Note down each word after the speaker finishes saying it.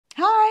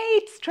Hi,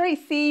 it's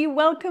Tracy.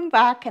 Welcome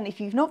back. And if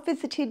you've not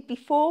visited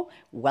before,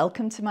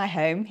 welcome to my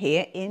home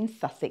here in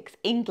Sussex,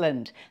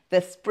 England.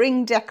 The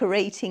spring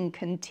decorating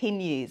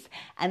continues.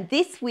 And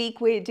this week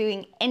we're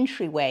doing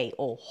entryway,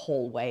 or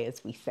hallway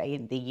as we say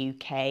in the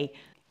UK.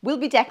 We'll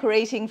be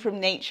decorating from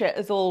nature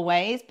as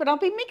always, but I'll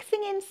be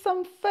mixing in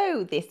some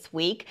faux this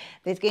week.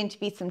 There's going to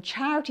be some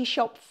charity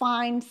shop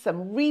finds,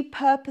 some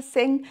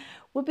repurposing.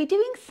 We'll be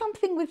doing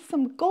something with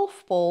some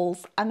golf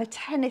balls and a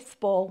tennis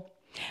ball.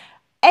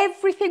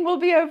 Everything will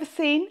be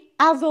overseen,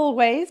 as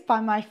always,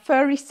 by my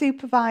furry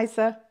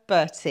supervisor,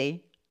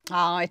 Bertie.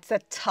 Oh, it's a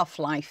tough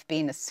life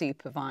being a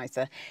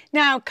supervisor.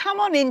 Now, come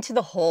on into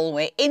the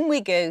hallway. In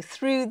we go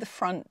through the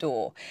front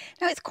door.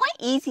 Now, it's quite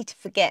easy to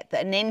forget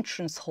that an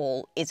entrance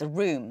hall is a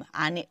room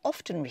and it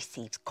often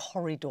receives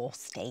corridor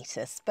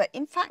status. But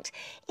in fact,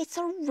 it's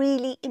a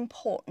really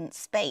important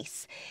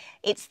space.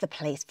 It's the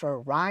place for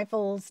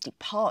arrivals,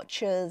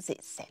 departures.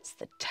 It sets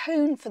the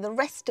tone for the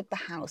rest of the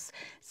house.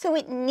 So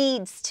it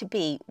needs to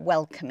be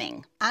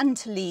welcoming and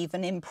to leave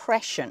an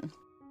impression.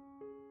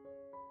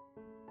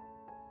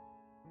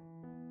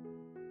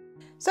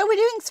 So we're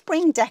doing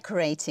spring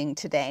decorating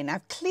today, and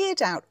I've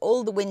cleared out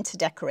all the winter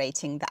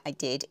decorating that I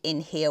did in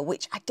here,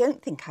 which I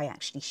don't think I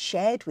actually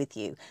shared with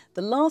you.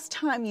 The last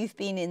time you've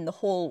been in the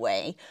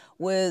hallway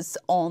was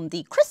on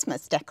the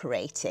Christmas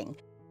decorating.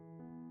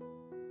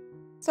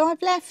 So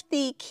I've left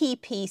the key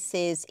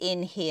pieces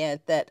in here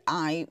that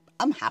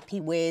I'm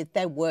happy with.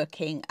 They're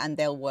working and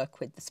they'll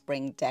work with the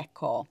spring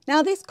decor.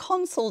 Now, this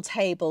console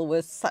table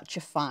was such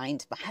a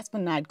find. My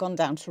husband and I had gone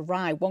down to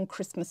Rye one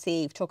Christmas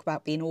Eve, talk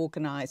about being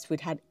organised.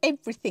 We'd had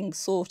everything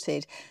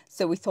sorted.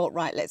 So we thought,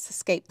 right, let's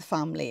escape the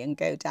family and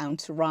go down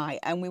to Rye.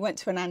 And we went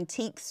to an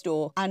antique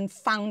store and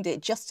found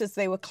it just as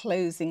they were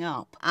closing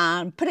up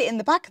and put it in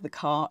the back of the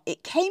car.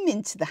 It came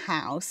into the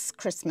house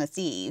Christmas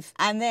Eve,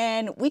 and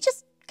then we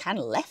just kind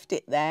of left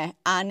it there,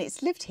 and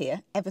it's lived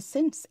here ever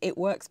since. It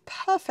works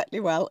perfectly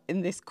well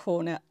in this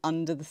corner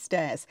under the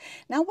stairs.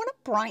 Now I want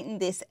to brighten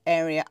this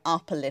area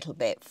up a little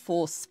bit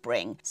for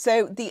spring.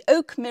 So the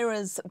oak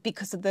mirrors,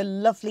 because of the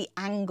lovely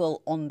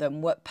angle on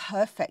them, work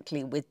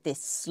perfectly with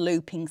this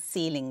sloping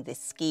ceiling, this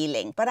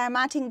scaling. But I'm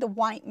adding the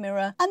white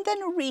mirror and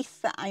then a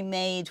wreath that I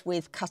made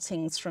with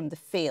cuttings from the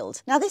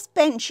field. Now this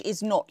bench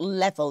is not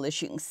level,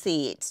 as you can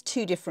see. It's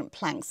two different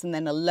planks and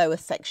then a lower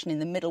section in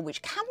the middle,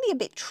 which can be a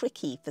bit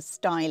tricky for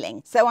styling.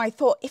 So I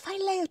thought if I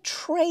lay a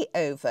tray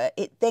over,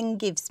 it then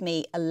gives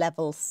me a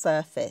level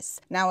surface.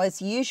 Now, as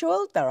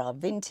usual, there are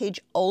vintage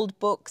old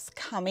books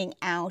coming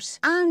out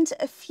and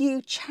a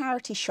few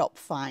charity shop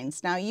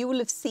finds. Now, you will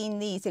have seen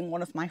these in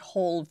one of my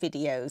haul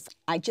videos.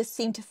 I just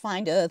seem to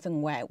find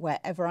earthenware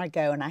wherever I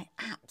go, and I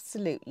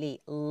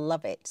absolutely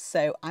love it.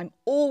 So I'm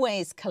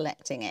always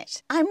collecting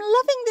it. I'm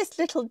loving this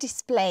little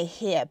display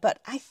here, but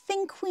I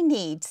think we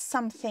need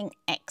something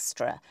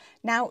extra.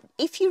 Now,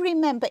 if you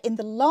remember in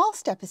the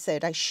last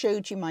episode, I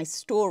showed you my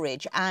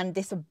storage and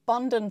this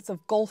abundance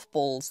of golf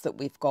balls that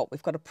we've got.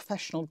 We've got a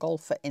professional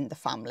golfer in the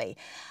family.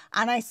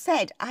 And I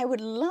said I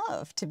would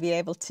love to be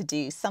able to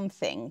do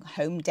something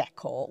home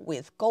decor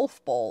with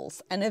golf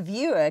balls. And a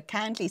viewer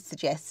kindly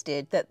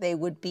suggested that they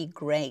would be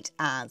great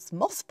as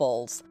moss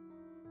balls.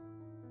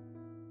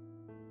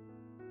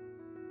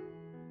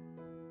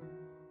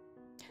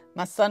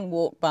 My son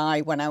walked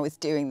by when I was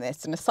doing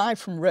this, and aside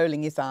from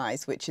rolling his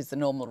eyes, which is the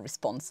normal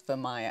response for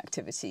my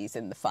activities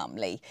in the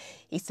family,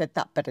 he said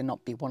that better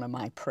not be one of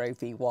my Pro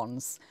V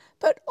ones.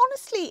 But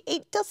honestly,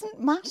 it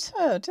doesn't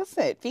matter, does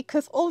it?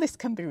 Because all this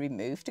can be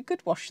removed, a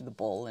good wash of the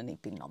ball, and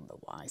he'd be none the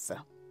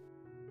wiser.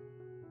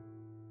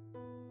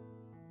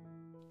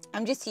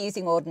 I'm just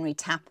using ordinary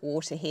tap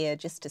water here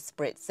just to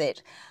spritz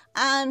it,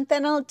 and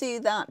then I'll do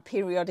that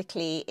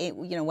periodically,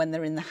 when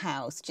they're in the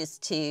house,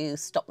 just to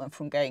stop them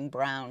from going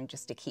brown,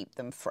 just to keep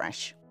them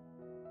fresh.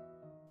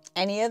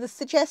 Any other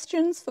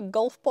suggestions for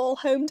golf ball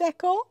home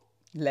decor?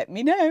 Let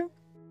me know.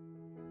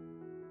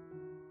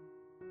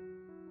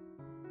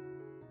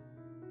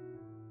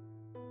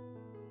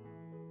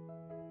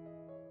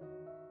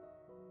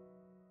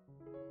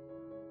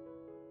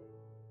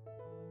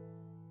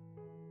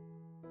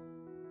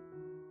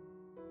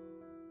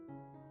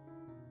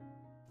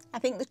 I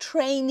think the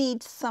tray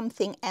needs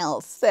something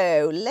else,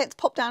 so let's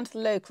pop down to the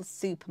local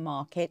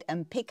supermarket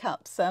and pick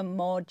up some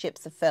more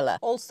gypsum filler,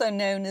 also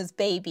known as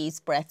baby's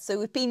breath. So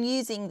we've been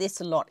using this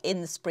a lot in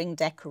the spring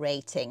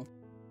decorating.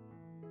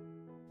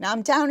 Now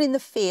I'm down in the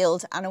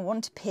field and I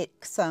want to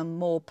pick some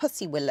more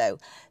pussy willow.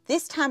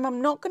 This time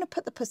I'm not going to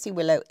put the pussy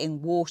willow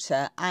in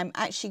water. I'm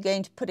actually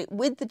going to put it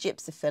with the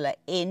gypsum filler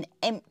in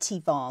empty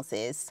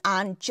vases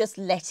and just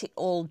let it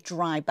all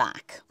dry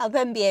back. I'll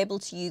then be able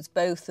to use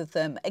both of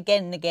them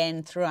again and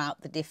again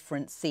throughout the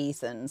different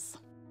seasons.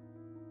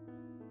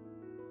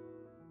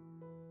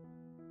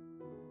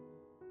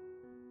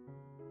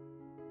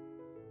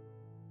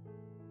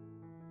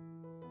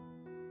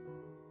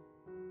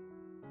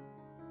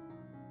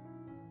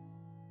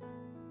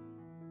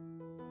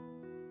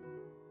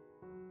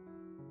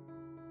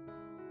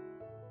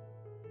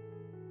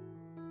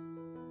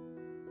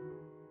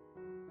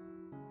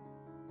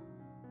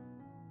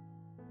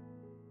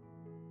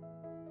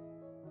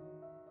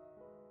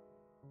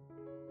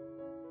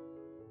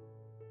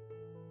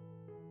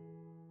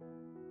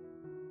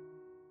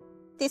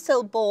 This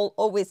old ball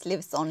always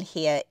lives on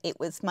here. It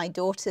was my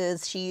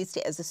daughter's. She used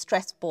it as a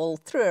stress ball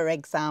through her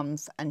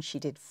exams and she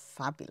did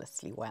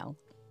fabulously well.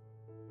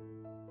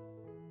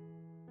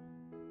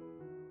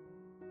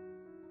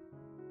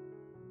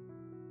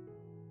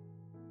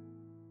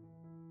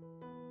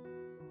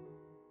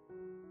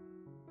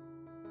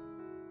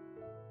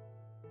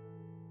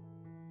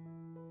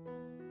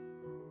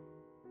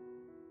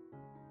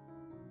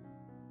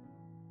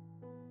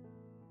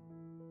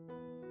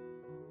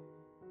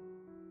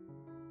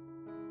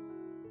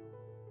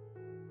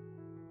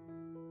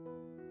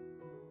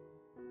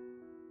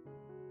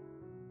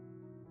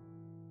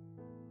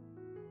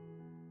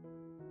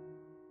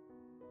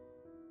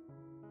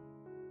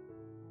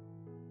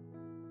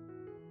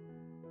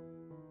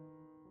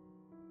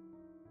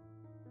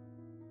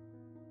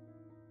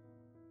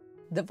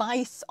 The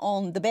vise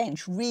on the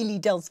bench really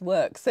does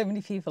work. So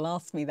many people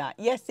ask me that.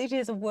 Yes, it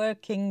is a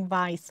working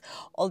vise.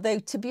 Although,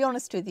 to be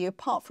honest with you,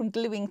 apart from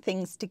gluing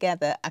things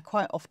together, I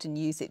quite often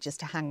use it just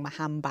to hang my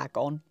handbag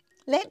on.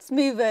 Let's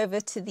move over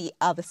to the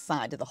other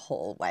side of the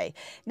hallway.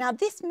 Now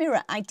this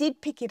mirror, I did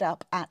pick it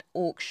up at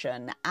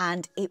auction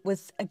and it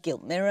was a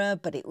gilt mirror,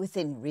 but it was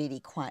in really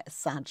quite a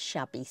sad,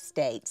 shabby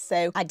state.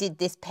 So I did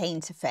this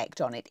paint effect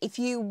on it. If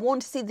you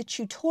want to see the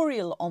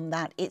tutorial on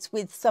that, it's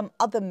with some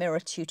other mirror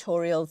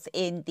tutorials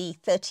in the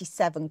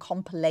 37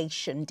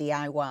 compilation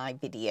DIY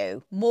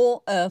video.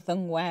 More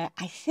earthenware.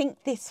 I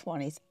think this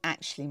one is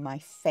actually my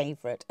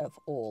favourite of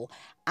all.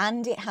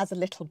 And it has a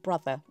little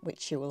brother,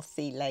 which you will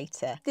see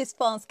later. This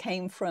vase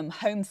came from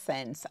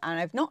HomeSense and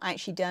I've not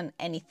actually done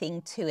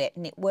anything to it,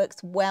 and it works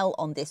well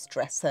on this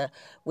dresser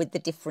with the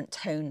different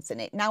tones in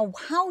it. Now,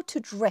 how to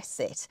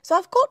dress it? So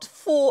I've got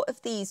 4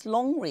 of these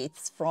long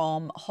wreaths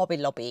from Hobby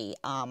Lobby.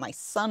 My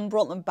son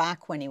brought them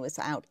back when he was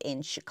out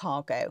in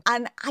Chicago.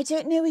 And I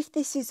don't know if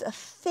this is a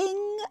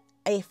thing,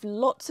 if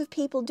lots of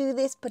people do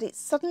this, but it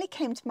suddenly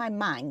came to my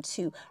mind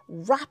to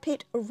wrap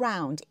it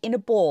around in a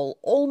ball,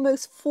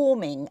 almost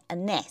forming a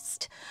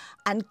nest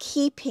and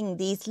keeping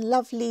these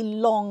lovely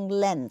long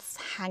lengths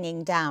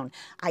hanging down.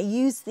 I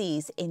use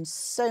these in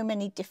so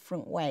many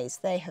different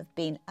ways. They have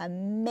been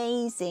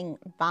amazing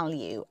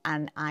value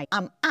and I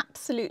am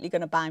absolutely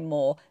going to buy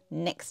more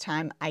next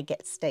time I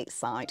get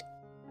stateside.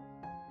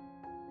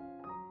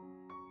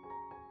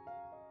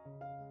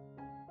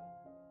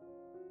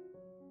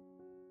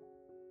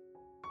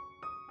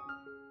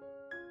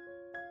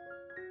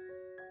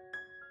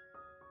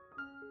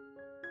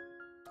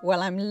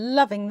 Well, I'm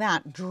loving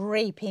that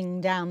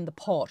draping down the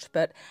pot,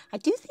 but I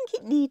do think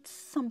it needs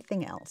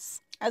something else.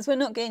 As we're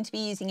not going to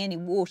be using any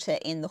water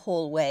in the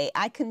hallway,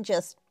 I can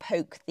just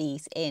poke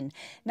these in.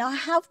 Now, I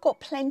have got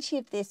plenty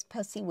of this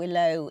pussy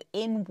willow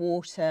in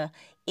water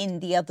in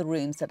the other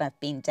rooms that I've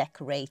been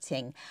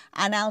decorating,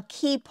 and I'll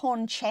keep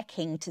on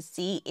checking to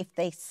see if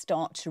they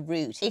start to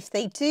root. If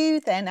they do,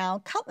 then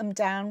I'll cut them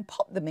down,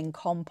 pop them in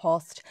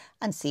compost,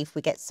 and see if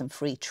we get some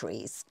free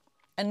trees.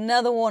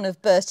 Another one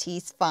of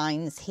Bertie's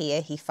finds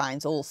here. He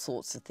finds all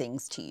sorts of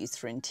things to use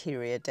for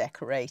interior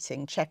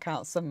decorating. Check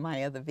out some of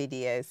my other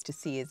videos to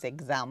see his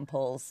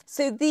examples.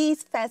 So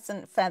these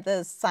pheasant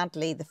feathers,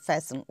 sadly the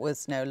pheasant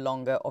was no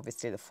longer,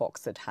 obviously the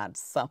fox had had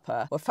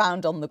supper, were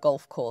found on the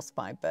golf course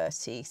by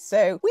Bertie.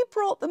 So we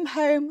brought them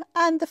home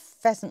and the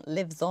pheasant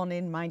lives on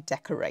in my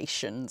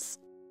decorations.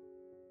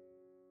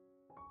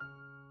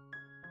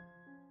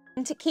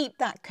 And to keep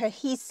that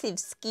cohesive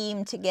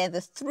scheme together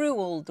through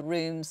all the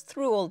rooms,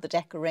 through all the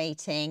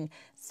decorating,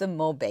 some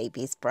more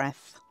baby's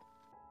breath.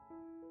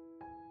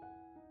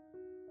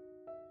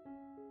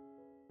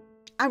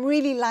 I'm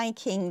really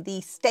liking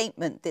the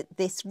statement that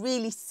this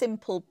really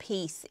simple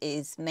piece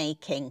is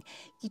making.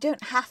 You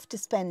don't have to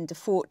spend a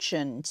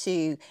fortune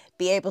to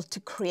be able to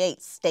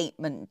create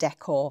statement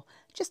decor.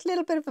 Just a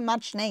little bit of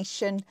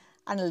imagination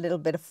and a little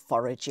bit of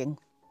foraging.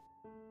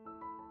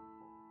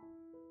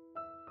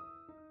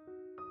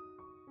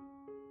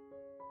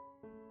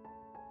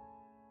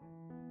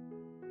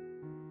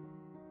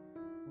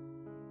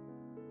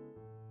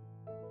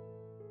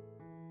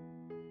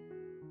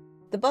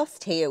 The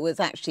bust here was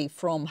actually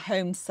from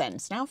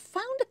HomeSense. Now, I've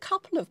found a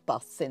couple of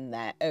busts in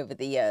there over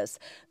the years,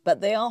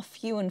 but they are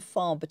few and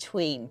far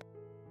between.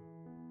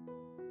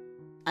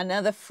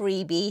 Another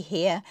freebie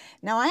here.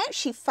 Now, I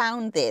actually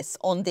found this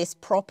on this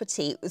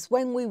property. It was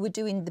when we were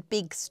doing the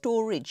big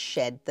storage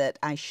shed that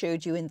I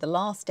showed you in the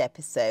last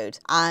episode,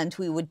 and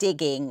we were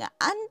digging,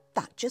 and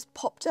that just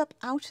popped up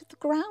out of the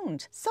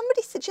ground.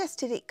 Somebody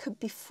suggested it could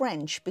be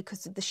French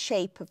because of the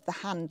shape of the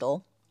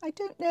handle. I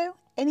don't know.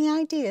 Any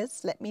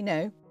ideas? Let me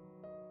know.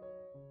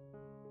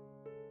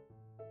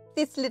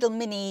 This little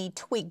mini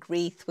twig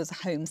wreath was a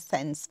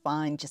HomeSense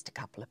find, just a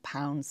couple of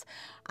pounds,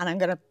 and I'm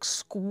going to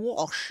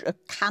squash a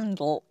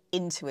candle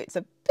into it. It's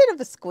a bit of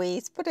a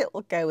squeeze, but it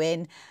will go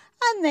in,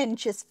 and then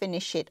just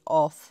finish it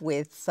off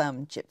with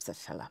some gypsum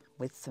filler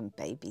with some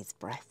baby's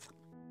breath.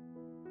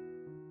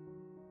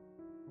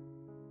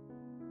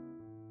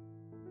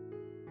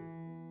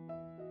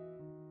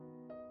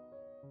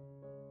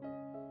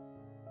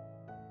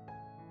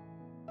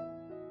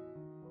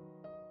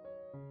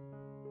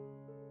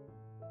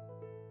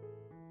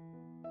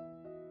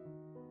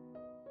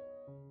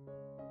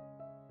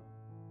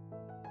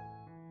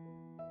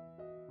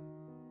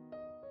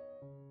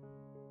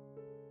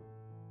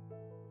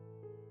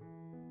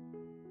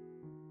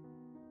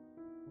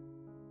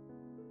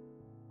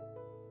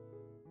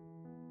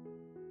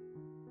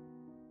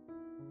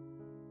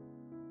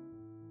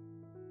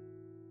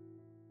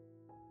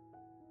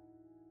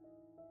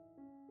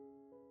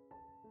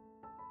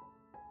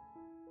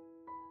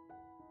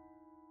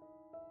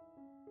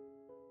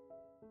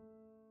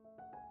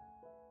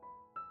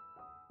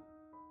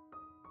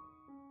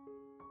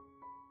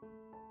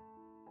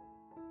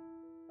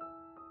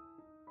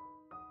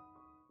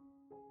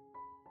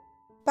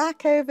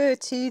 Back over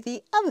to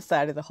the other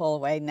side of the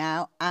hallway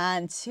now,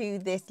 and to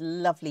this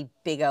lovely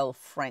big old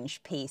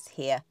French piece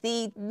here.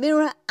 The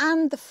mirror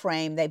and the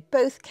frame, they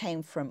both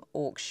came from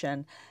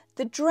auction.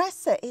 The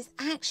dresser is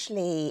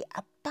actually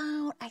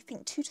about, I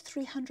think, 200 to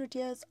 300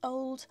 years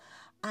old,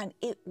 and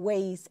it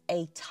weighs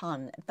a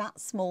ton. That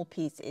small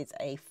piece is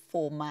a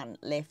 4-man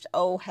lift.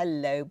 Oh,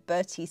 hello,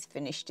 Bertie's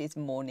finished his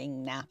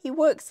morning nap. He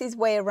works his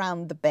way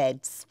around the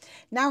beds.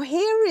 Now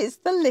here is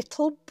the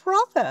little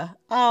brother.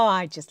 Oh,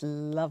 I just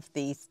love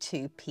these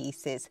two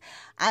pieces.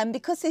 And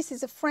because this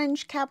is a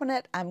French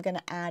cabinet, I'm going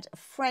to add a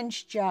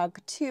French jug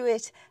to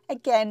it,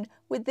 again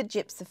with the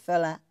gypsum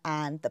filler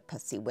and the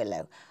pussy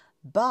willow.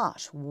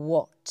 But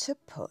what to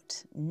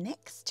put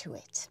next to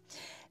it?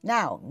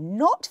 Now,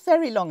 not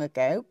very long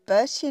ago,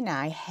 Bertie and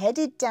I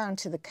headed down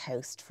to the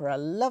coast for a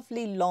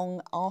lovely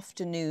long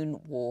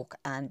afternoon walk,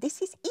 and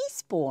this is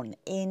Eastbourne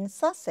in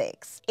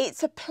Sussex.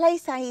 It's a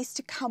place I used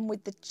to come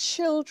with the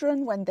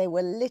children when they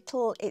were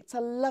little. It's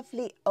a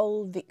lovely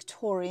old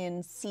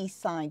Victorian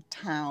seaside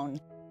town.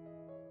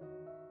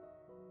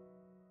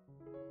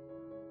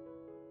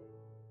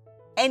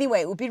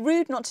 Anyway, it would be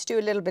rude not to do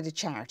a little bit of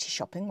charity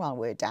shopping while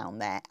we're down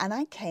there, and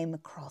I came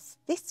across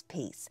this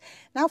piece.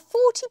 Now,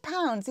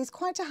 £40 is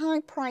quite a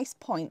high price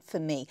point for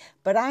me,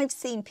 but I've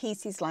seen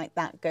pieces like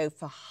that go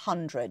for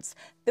hundreds.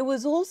 There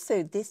was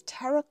also this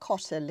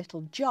terracotta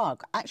little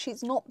jug. Actually,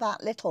 it's not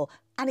that little,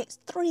 and it's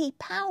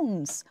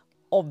 £3.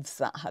 Obvs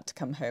that had to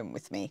come home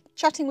with me.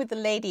 Chatting with the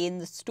lady in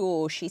the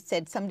store, she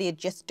said somebody had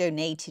just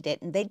donated it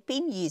and they'd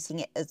been using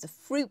it as a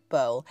fruit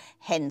bowl,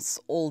 hence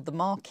all the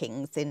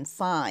markings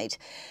inside.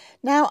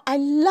 Now, I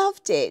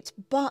loved it,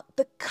 but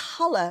the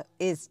colour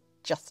is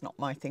just not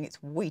my thing.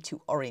 It's way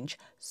too orange.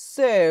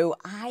 So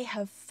I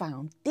have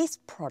found this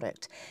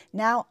product.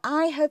 Now,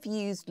 I have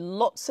used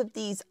lots of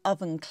these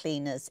oven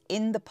cleaners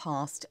in the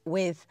past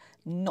with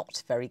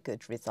not very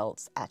good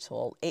results at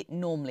all. It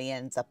normally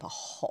ends up a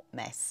hot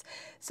mess.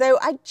 So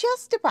I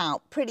just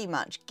about pretty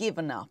much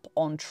given up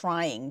on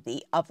trying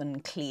the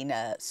oven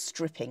cleaner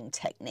stripping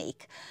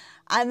technique.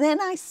 And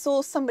then I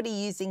saw somebody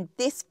using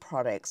this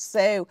product.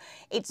 So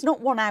it's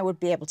not one I would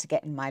be able to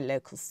get in my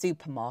local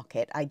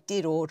supermarket. I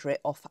did order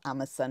it off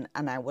Amazon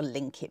and I will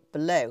link it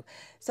below.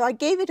 So I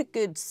gave it a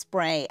good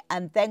spray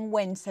and then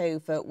went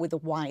over with a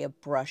wire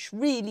brush,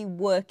 really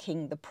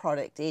working the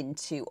product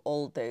into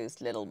all those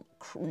little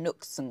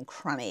nooks and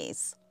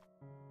crannies.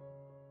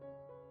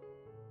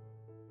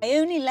 I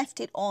only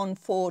left it on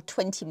for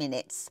 20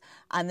 minutes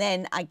and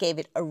then I gave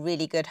it a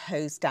really good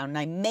hose down. And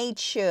I made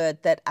sure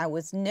that I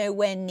was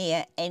nowhere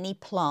near any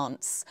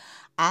plants.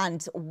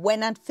 And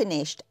when I'd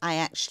finished, I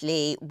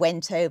actually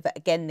went over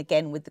again and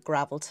again with the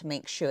gravel to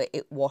make sure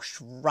it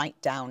washed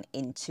right down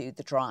into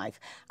the drive.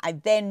 I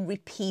then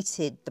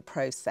repeated the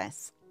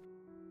process.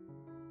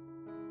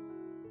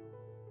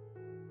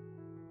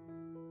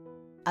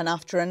 And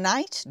after a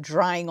night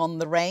drying on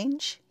the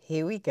range,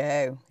 here we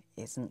go.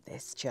 Isn't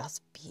this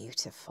just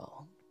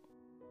beautiful?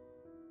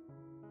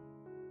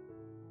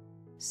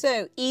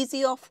 So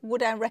easy off,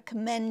 would I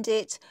recommend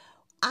it?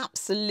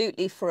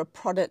 Absolutely, for a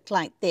product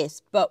like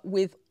this, but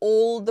with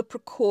all the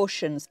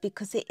precautions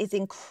because it is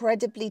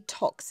incredibly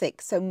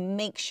toxic. So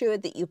make sure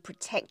that you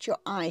protect your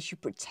eyes, you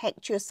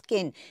protect your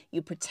skin,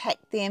 you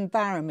protect the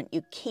environment,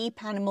 you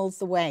keep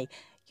animals away.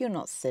 You're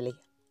not silly.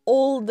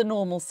 All the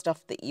normal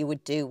stuff that you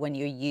would do when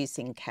you're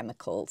using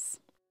chemicals.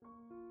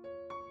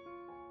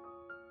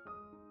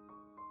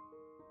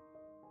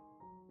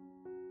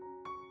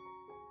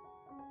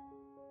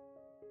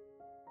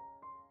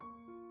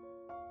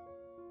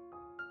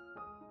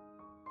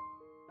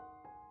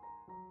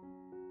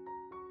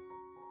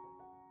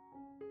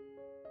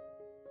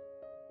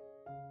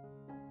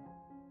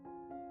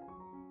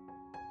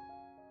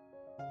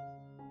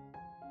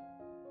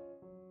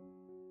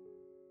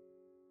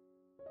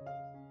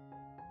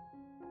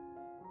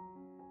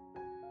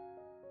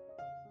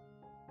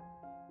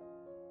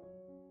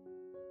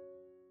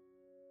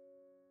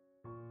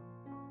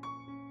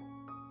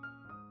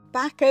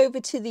 Back over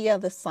to the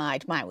other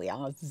side. My, we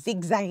are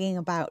zigzagging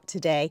about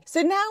today.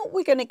 So now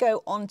we're going to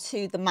go on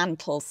to the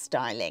mantle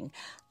styling.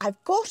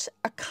 I've got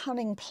a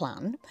cunning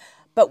plan,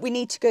 but we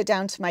need to go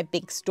down to my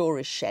big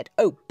storage shed.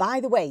 Oh, by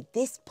the way,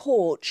 this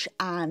porch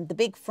and the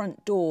big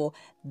front door,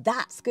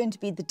 that's going to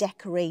be the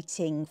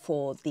decorating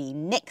for the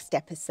next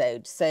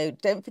episode. So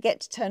don't forget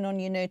to turn on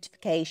your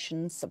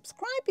notifications,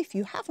 subscribe if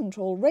you haven't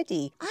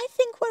already. I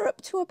think we're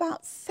up to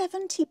about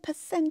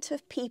 70%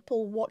 of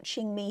people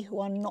watching me who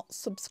are not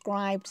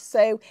subscribed.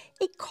 So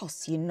it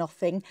costs you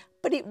nothing,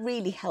 but it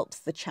really helps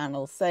the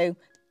channel. So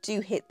do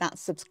hit that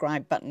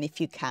subscribe button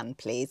if you can,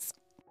 please.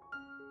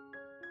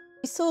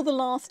 You saw the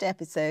last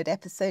episode,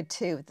 episode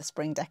 2 of the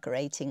spring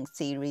decorating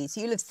series.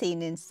 You'll have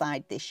seen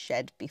inside this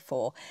shed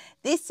before.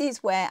 This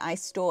is where I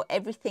store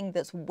everything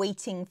that's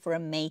waiting for a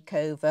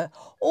makeover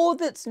or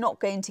that's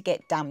not going to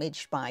get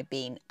damaged by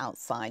being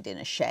outside in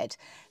a shed.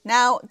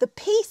 Now, the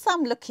piece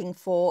I'm looking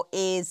for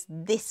is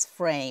this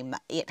frame.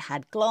 It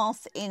had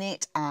glass in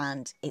it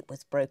and it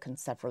was broken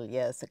several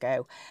years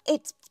ago.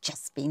 It's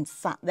just been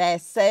sat there,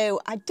 so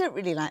I don't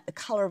really like the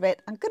colour of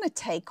it. I'm going to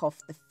take off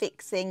the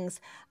fixings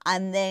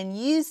and then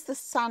use the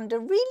sander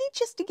really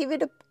just to give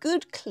it a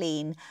good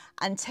clean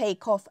and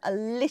take off a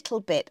little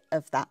bit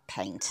of that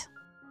paint.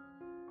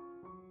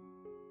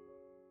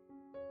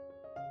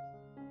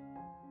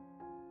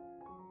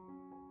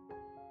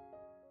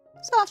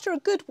 So after a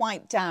good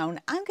wipe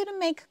down, I'm going to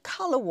make a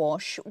colour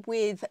wash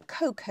with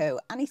cocoa,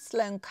 Annie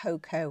Sloan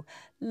Cocoa.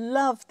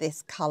 Love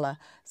this colour,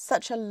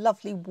 such a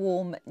lovely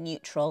warm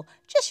neutral.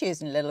 Just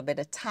using a little bit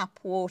of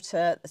tap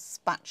water, the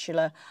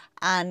spatula,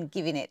 and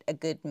giving it a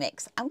good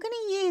mix. I'm going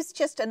to use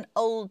just an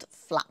old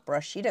flat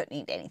brush. You don't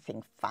need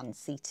anything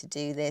fancy to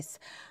do this.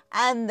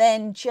 And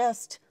then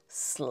just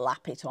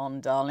slap it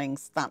on,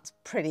 darlings. That's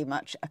pretty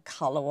much a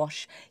colour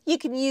wash. You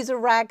can use a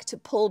rag to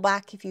pull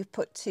back if you've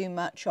put too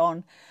much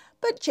on.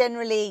 But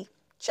generally,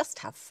 just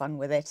have fun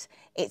with it.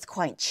 It's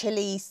quite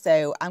chilly,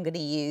 so I'm going to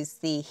use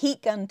the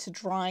heat gun to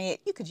dry it.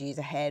 You could use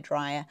a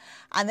hairdryer.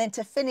 And then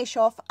to finish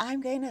off,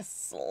 I'm going to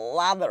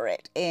slather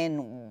it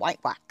in white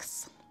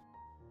wax.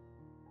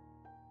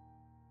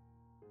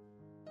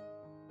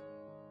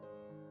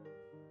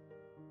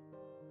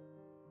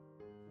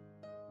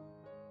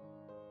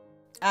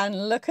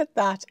 And look at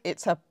that,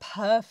 it's a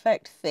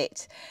perfect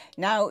fit.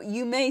 Now,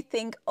 you may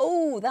think,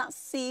 oh, that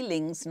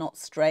ceiling's not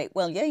straight.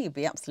 Well, yeah, you'd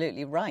be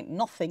absolutely right.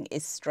 Nothing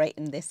is straight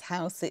in this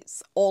house.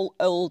 It's all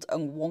old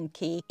and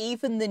wonky.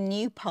 Even the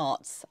new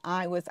parts,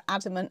 I was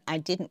adamant I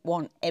didn't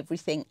want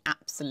everything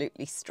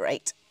absolutely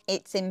straight.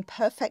 It's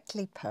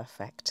imperfectly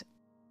perfect.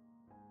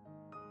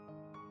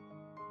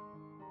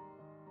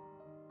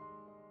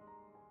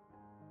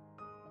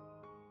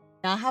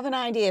 Now, I have an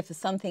idea for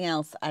something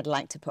else I'd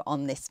like to put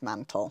on this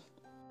mantle.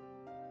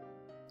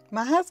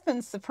 My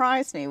husband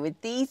surprised me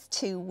with these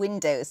two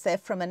windows. They're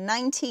from a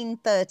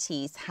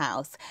 1930s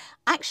house,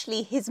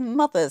 actually his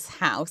mother's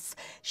house.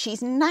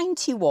 She's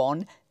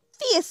 91,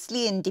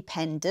 fiercely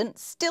independent,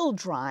 still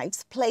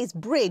drives, plays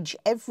bridge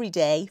every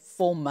day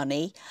for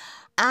money.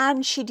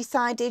 And she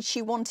decided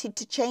she wanted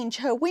to change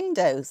her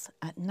windows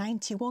at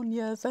 91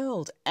 years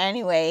old.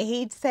 Anyway,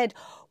 he'd said,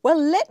 well,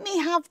 let me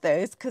have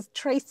those because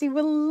Tracy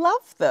will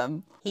love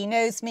them. He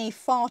knows me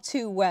far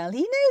too well.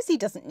 He knows he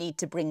doesn't need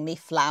to bring me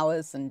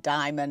flowers and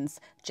diamonds,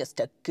 just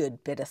a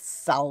good bit of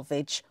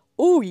salvage.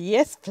 Oh,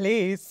 yes,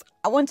 please.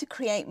 I want to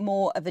create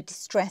more of a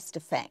distressed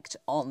effect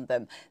on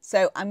them.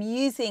 So I'm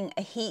using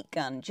a heat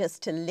gun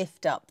just to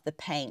lift up the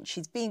paint.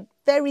 She's been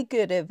very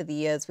good over the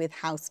years with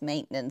house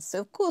maintenance.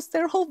 So of course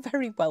they're all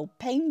very well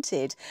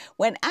painted,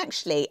 when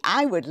actually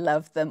I would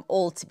love them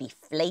all to be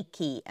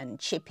flaky and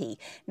chippy.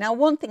 Now,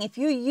 one thing, if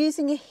you're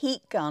using a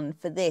heat gun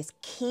for this,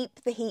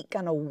 keep the heat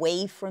gun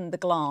away from the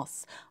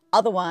glass.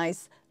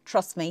 Otherwise,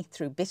 trust me,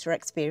 through bitter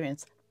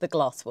experience, the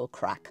glass will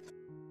crack.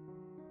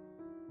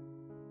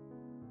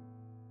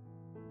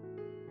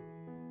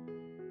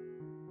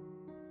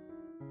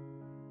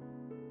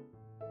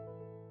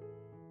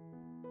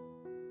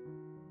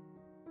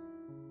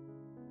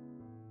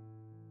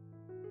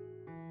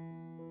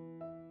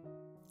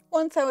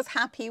 Once I was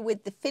happy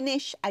with the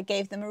finish, I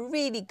gave them a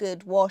really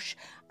good wash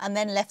and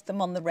then left them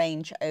on the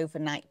range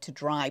overnight to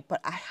dry. But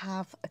I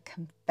have a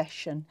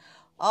confession.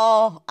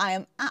 Oh, I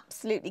am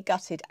absolutely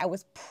gutted. I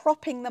was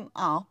propping them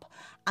up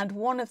and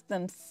one of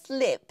them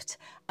slipped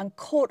and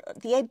caught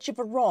at the edge of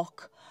a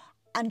rock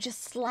and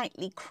just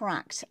slightly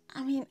cracked.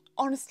 I mean,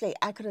 honestly,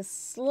 I could have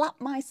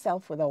slapped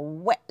myself with a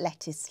wet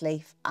lettuce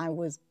leaf. I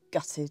was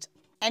gutted.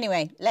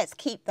 Anyway, let's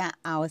keep that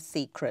our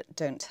secret.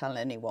 Don't tell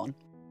anyone.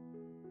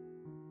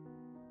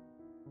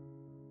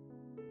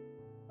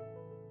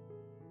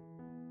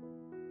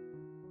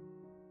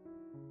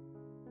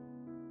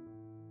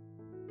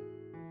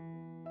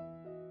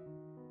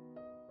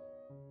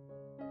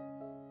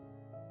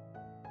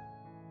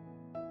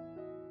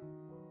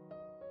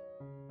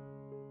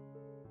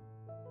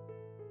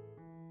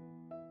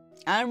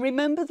 And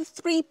remember the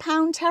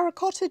 £3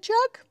 terracotta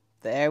jug?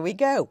 There we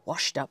go,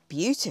 washed up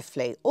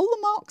beautifully. All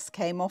the marks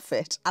came off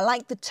it. I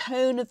like the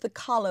tone of the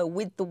colour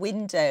with the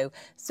window.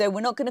 So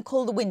we're not going to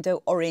call the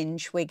window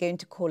orange, we're going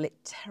to call it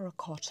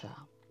terracotta.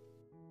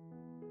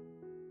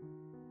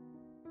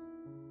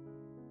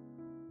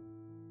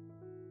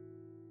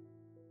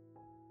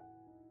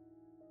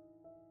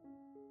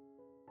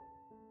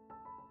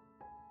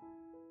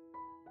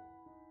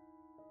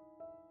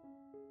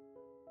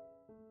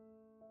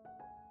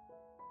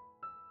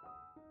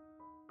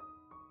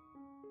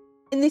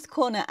 In this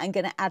corner, I'm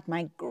going to add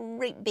my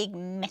great big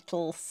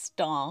metal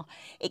star.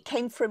 It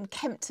came from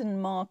Kempton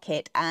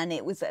Market and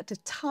it was at a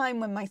time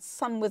when my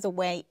son was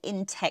away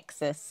in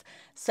Texas.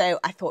 So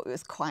I thought it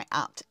was quite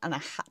apt and I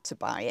had to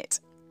buy it.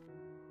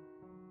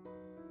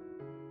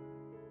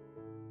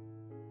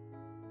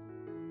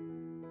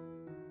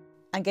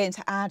 I'm going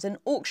to add an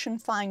auction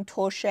fine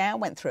torche. I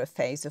went through a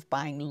phase of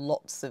buying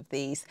lots of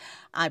these.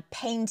 I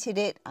painted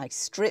it, I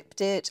stripped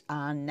it,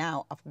 and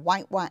now I've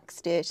white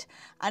waxed it,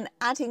 and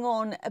adding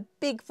on a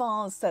big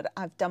vase that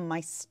I've done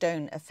my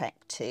stone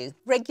effect to.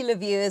 Regular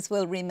viewers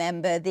will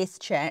remember this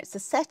chair. It's a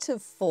set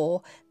of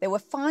 4. They were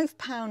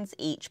 £5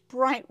 each,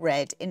 bright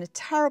red, in a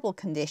terrible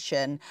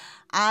condition,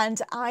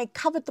 and I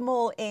covered them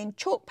all in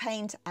chalk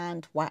paint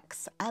and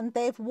wax, and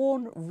they've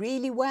worn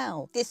really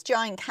well. This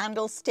giant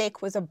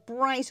candlestick was a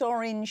bright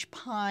orange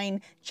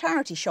pine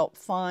charity shop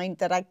find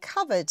that I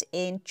covered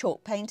in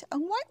chalk paint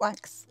and white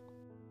wax.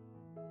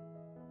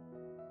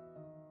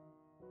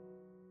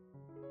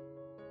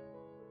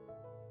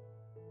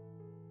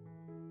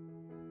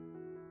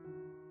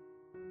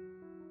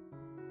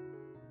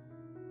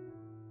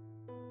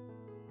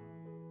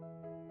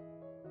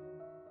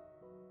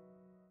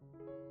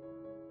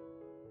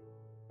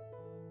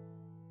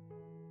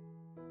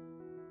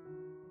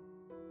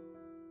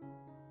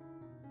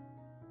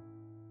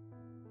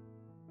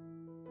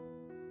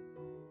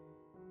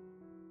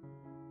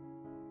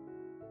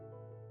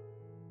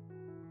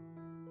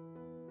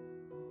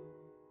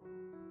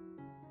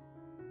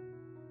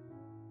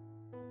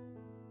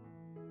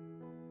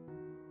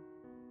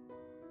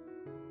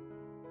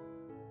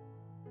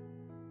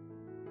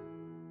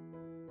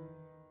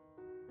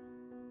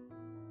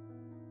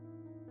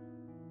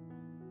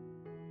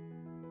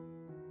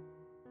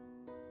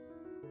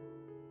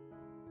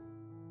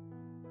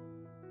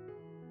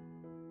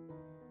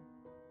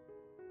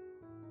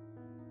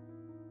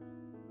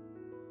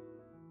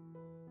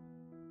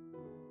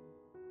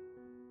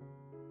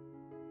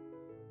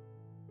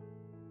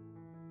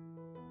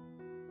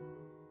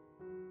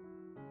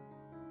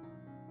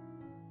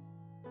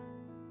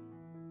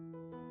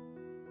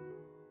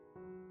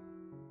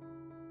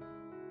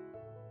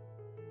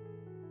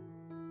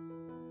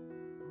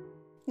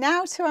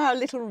 Now to our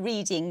little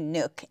reading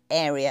nook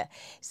area.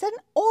 It's an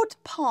odd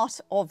part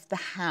of the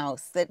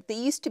house that there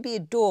used to be a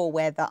door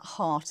where that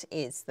heart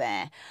is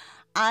there.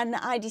 And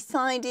I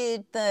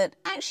decided that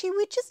actually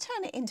we'd just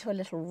turn it into a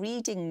little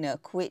reading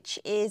nook, which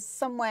is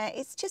somewhere,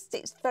 it's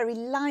very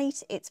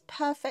light, it's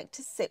perfect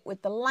to sit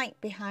with the light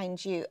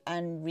behind you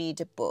and read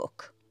a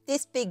book.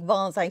 This big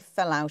vase I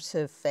fell out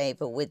of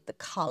favour with the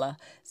colour,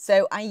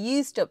 so I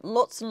used up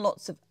lots and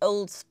lots of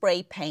old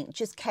spray paint,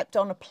 just kept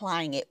on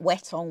applying it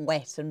wet on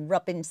wet and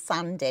rubbing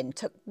sand in.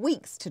 Took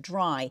weeks to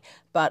dry,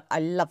 but I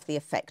love the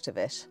effect of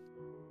it.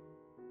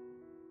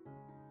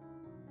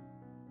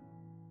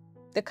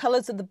 The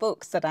colours of the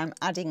books that I'm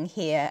adding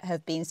here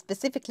have been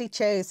specifically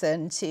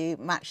chosen to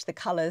match the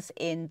colours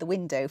in the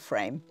window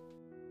frame.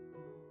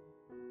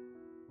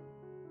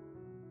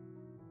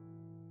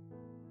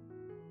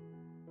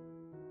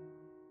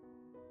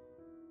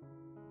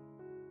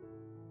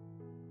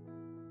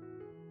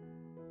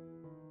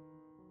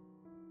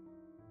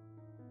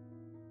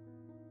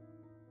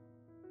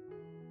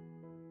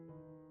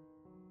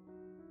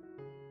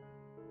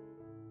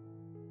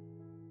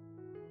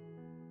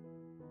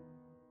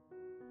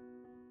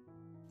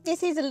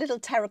 This is a little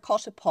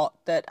terracotta pot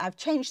that I've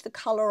changed the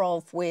colour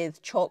of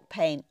with chalk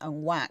paint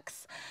and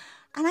wax.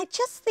 And I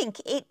just think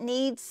it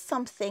needs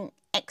something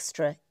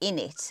extra in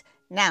it.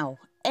 Now,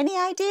 any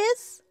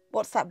ideas?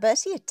 What's that,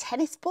 Bertie? A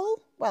tennis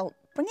ball? Well,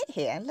 bring it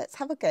here. Let's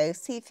have a go,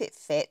 see if it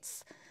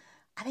fits.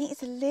 I think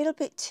it's a little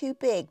bit too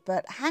big,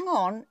 but hang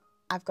on.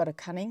 I've got a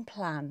cunning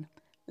plan.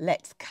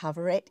 Let's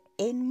cover it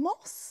in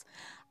moss.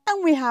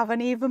 And we have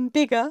an even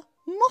bigger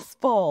moss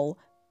ball.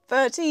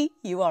 Bertie,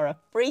 you are a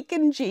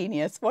freaking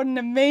genius. What an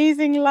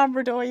amazing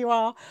Labrador you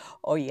are.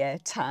 Oh yeah,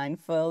 time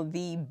for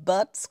the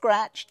butt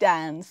scratch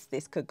dance.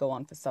 This could go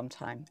on for some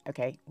time.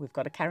 Okay, we've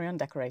got to carry on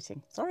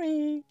decorating.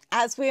 Sorry.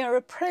 As we are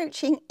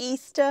approaching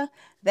Easter,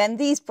 then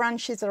these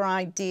branches are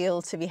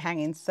ideal to be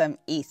hanging some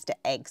Easter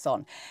eggs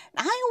on.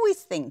 Now, I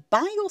always think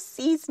buy your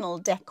seasonal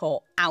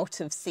decor out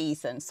of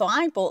season. So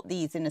I bought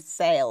these in a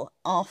sale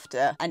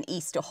after an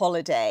Easter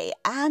holiday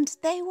and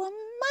they were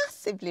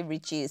massively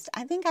reduced.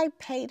 I think I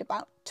paid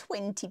about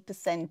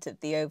 20% of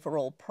the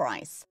overall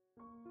price.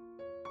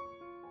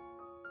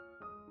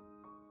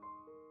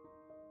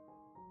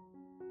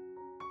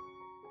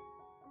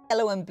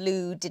 Yellow and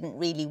blue didn't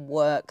really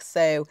work,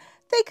 so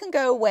they can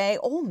go away,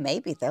 or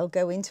maybe they'll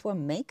go into a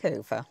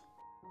makeover.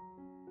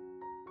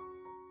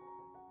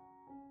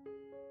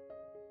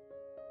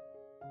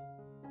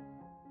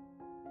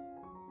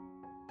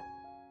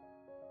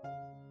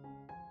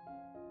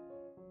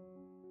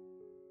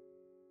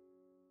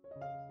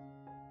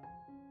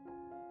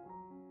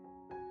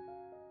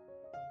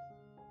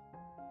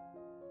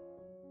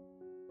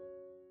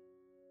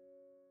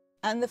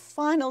 And the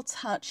final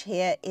touch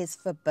here is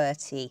for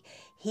Bertie.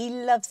 He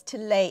loves to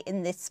lay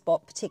in this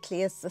spot,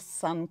 particularly as the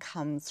sun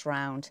comes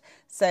round.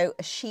 So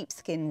a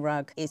sheepskin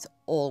rug is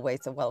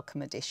always a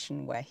welcome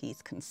addition where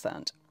he's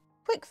concerned.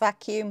 Quick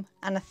vacuum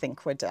and I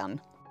think we're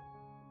done.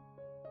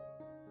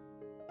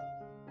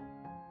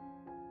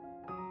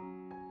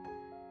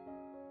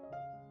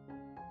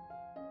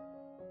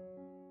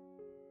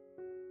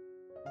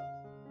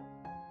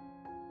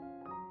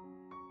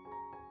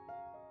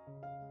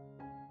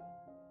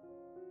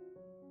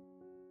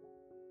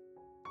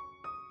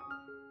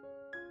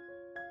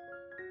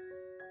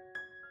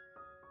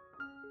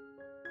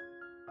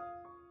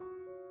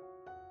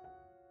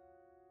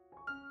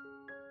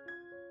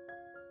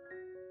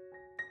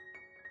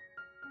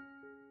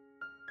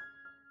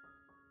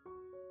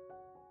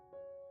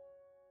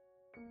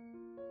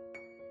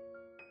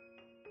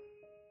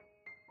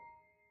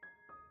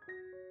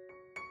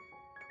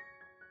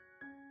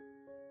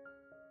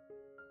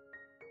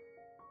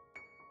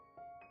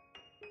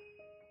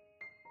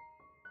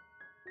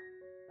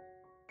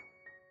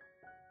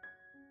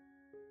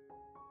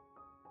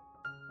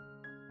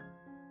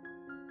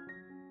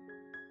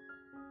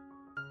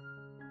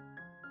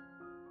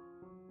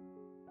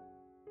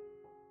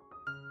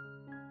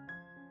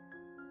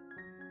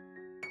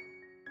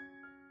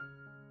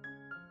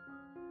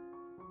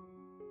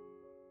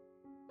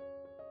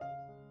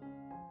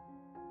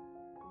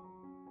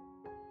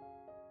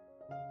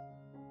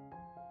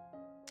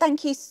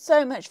 thank you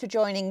so much for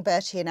joining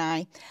Bertie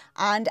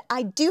and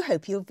I do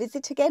hope you'll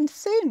visit again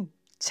soon.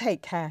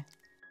 Take care.